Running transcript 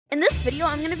In this video,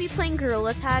 I'm going to be playing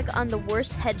Gorilla Tag on the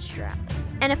worst head strap.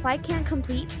 And if I can't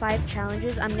complete 5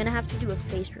 challenges, I'm going to have to do a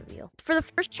face reveal. For the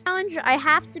first challenge, I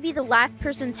have to be the last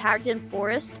person tagged in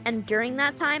Forest, and during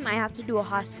that time, I have to do a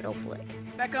hospital flick.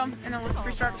 Beckham, and then let's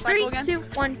restart the cycle again. 3, 2,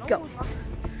 1, go.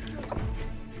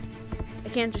 I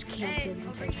can't just camp in.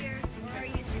 Over here. Or are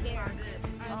you scared?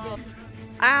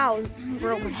 Ow,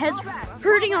 bro, my head's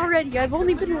hurting already. I've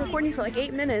only been recording for like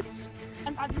 8 minutes.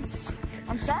 I'm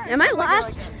sorry. Am I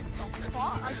last?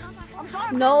 I'm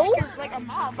sorry. No. Like a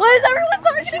mob. Why is everyone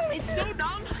talking? It's so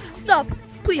dumb. Stop,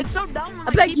 please. It's so dumb. I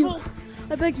Like, beg people... you.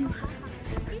 I beg you.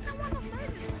 He's the one that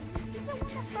started. He's the one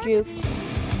that started. Juked.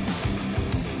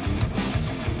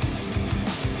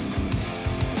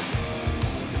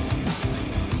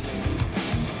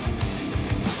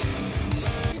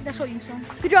 That's what you saw.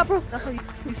 Good job, bro. That's what you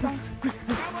saw.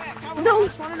 No. I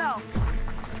just want to know.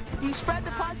 You spread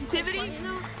the positivity?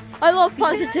 I love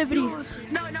positivity. No,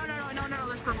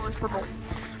 there's purple.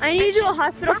 I need to do a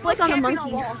hospital Purple's flick on a camping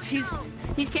monkey. walls.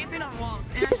 He's camping on walls.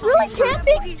 And He's really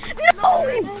camping?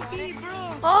 No! Monkey,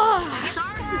 bro. Oh,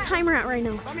 Sorry. what's the timer at right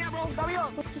now? Come here, bro. Come here.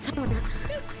 What's the timer at?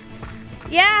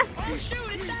 Yeah, Oh, shoot.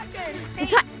 It's that good.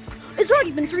 it's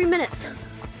already been 3 minutes.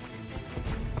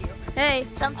 Hey.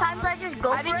 Sometimes I just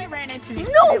go I for think it. he ran into me.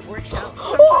 No! It works out.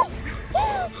 Oh,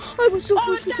 I was so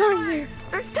close to it's dying tag there. lag.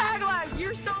 There's tag lag.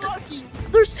 You're so lucky.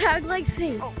 There's tag lag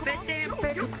thing. Oh, come on.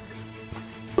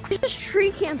 He's just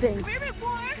tree camping. Wait a minute,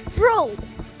 boy. Bro,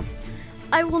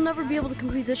 I will never be able to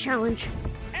complete this challenge.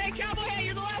 Hey, Cowboy Hat,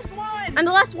 you're the last one. I'm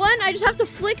the last one. I just have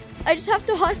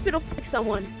to hospital flick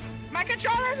someone. My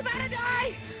controller's about to die.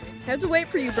 I have to wait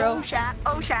for you, bro. Shaq.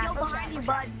 Yo, behind you,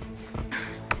 bud.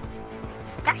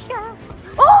 That's your.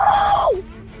 Oh!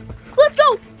 Let's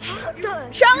go!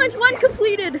 Challenge 1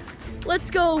 completed. Let's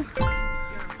go.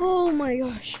 Oh my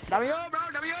gosh. W, bro,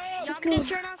 W. Y'all can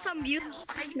turn on some music.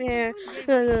 Yeah.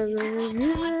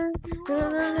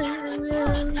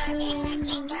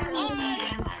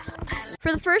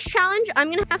 For the first challenge, I'm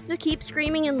gonna have to keep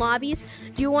screaming in lobbies,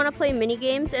 do you want to play mini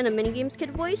games in a mini games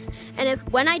kid voice? And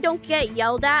when I don't get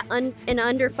yelled at in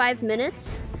under 5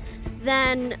 minutes,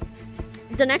 then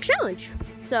the next challenge.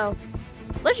 So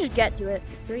let's just get to it.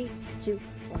 3, 2,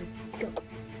 1, go.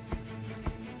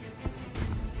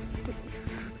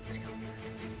 Let's go.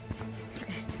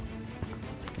 Okay.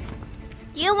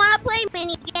 Do you want to play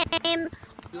mini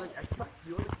games? You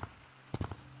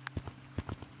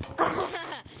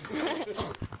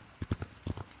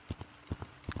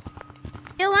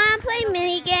want to play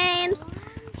mini games?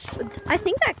 I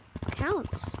think that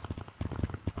counts.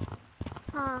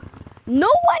 Huh. No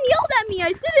one yelled at me. I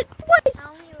did it twice.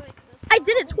 I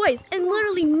did it twice, and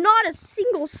literally not a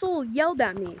single soul yelled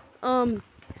at me.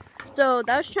 So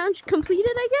that was challenge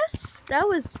completed, I guess. That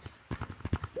was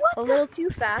a little too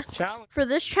fast. For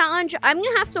this challenge, I'm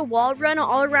gonna have to wall run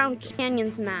all around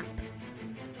Canyons map.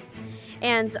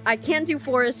 And I can't do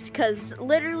Forest because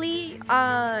literally,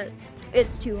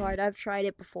 it's too hard. I've tried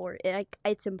it before.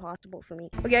 It's impossible for me.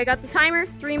 Okay, I got the timer.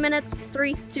 3 minutes.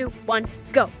 3, 2, 1,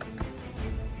 go.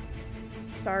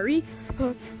 Sorry.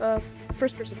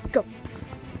 First person, go.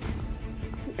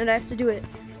 And I have to do it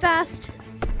fast.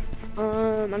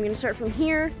 I'm gonna start from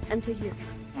here and to here.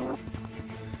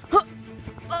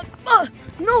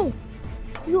 No!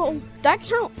 No, that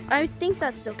count. I think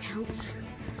that still counts.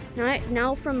 Alright,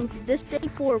 now from this day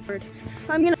forward,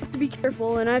 I'm gonna have to be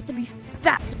careful and I have to be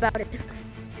fast about it.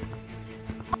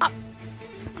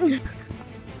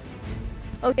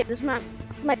 Okay, this map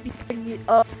might be pretty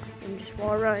up. And just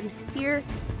wall run here.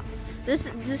 This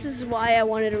is why I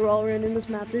wanted to wall run in this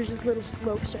map. There's just little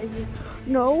slopes right here.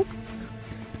 No.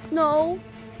 No.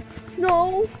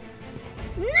 No.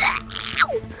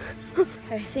 No!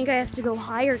 I think I have to go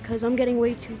higher because I'm getting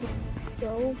way too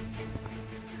low.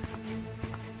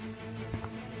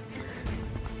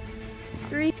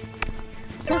 3.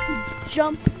 So I have to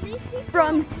jump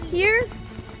from here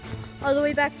all the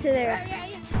way back to there.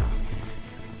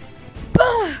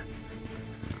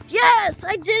 Yes,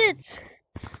 I did it!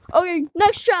 Okay,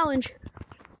 next challenge.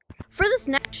 For this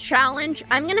next challenge,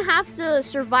 I'm gonna have to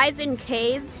survive in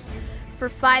caves for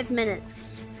 5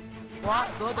 minutes.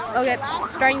 Okay,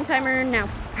 starting timer now.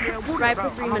 Survive for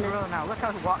 3 minutes. Now look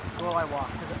how slow I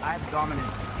walk. I'm dominant.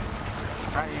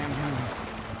 I am.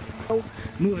 Oh.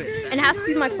 Move it. And it has to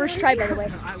be my first try, by the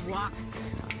way. I walk.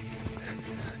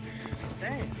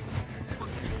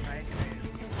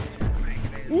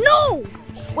 No!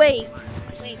 Wait.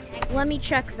 Let me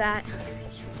check that.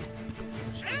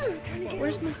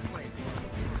 Where's my...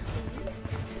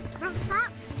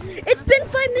 Stop. It's been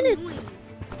 5 minutes!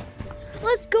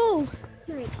 Let's go!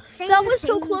 That was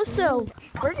so close though.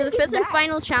 For the 5th and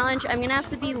final challenge, I'm gonna have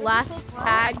to be last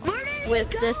tagged with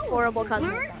this horrible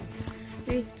cousin.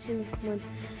 3, 2, 1.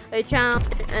 A challenge,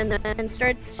 and then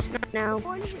starts now.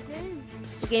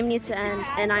 The game needs to end,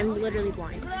 and I'm literally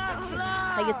blind.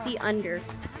 I can see under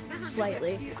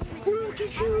slightly.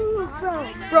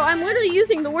 Bro, I'm literally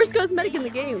using the worst cosmetic in the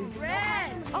game.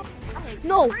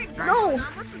 No, no,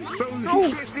 no.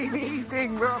 You can't see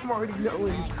anything, bro. I'm already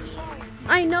knowing.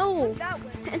 I know.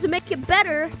 And to make it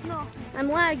better, I'm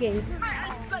lagging.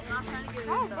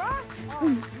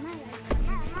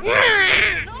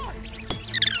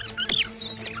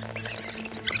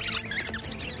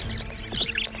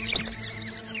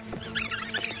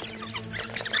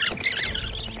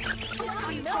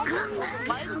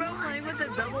 Why is bro playing with a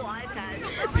double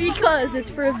iPad? Because it's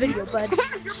for a video, bud.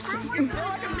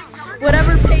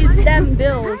 Whatever pays them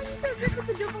bills.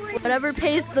 Whatever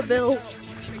pays the bills.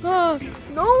 Oh,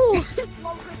 no!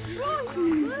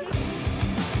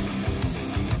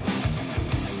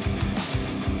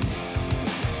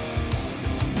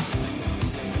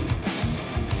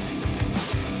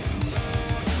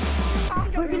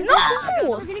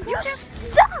 No! You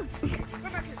suck!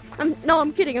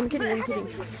 I'm kidding.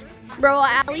 Bro,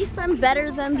 at least I'm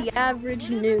better than the average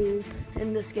noob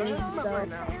in this game, so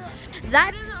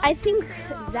I think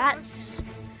that's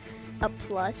a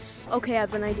plus. Okay, I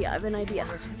have an idea.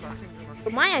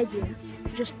 But my idea,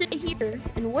 just sit here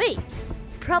and wait.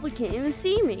 Probably can't even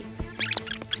see me.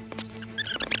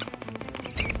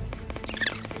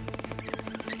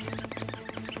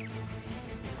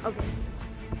 Okay.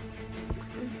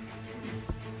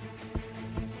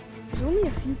 There's only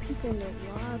a few people in the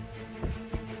lobby.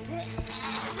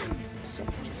 So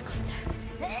just contact.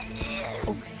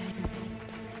 Okay,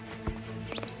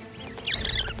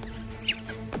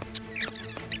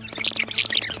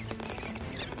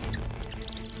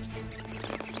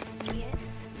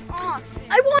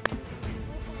 I won!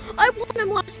 I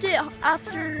lost it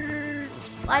after,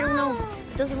 I don't know.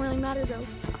 It doesn't really matter though.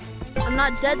 I'm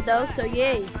not dead though, so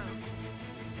yay.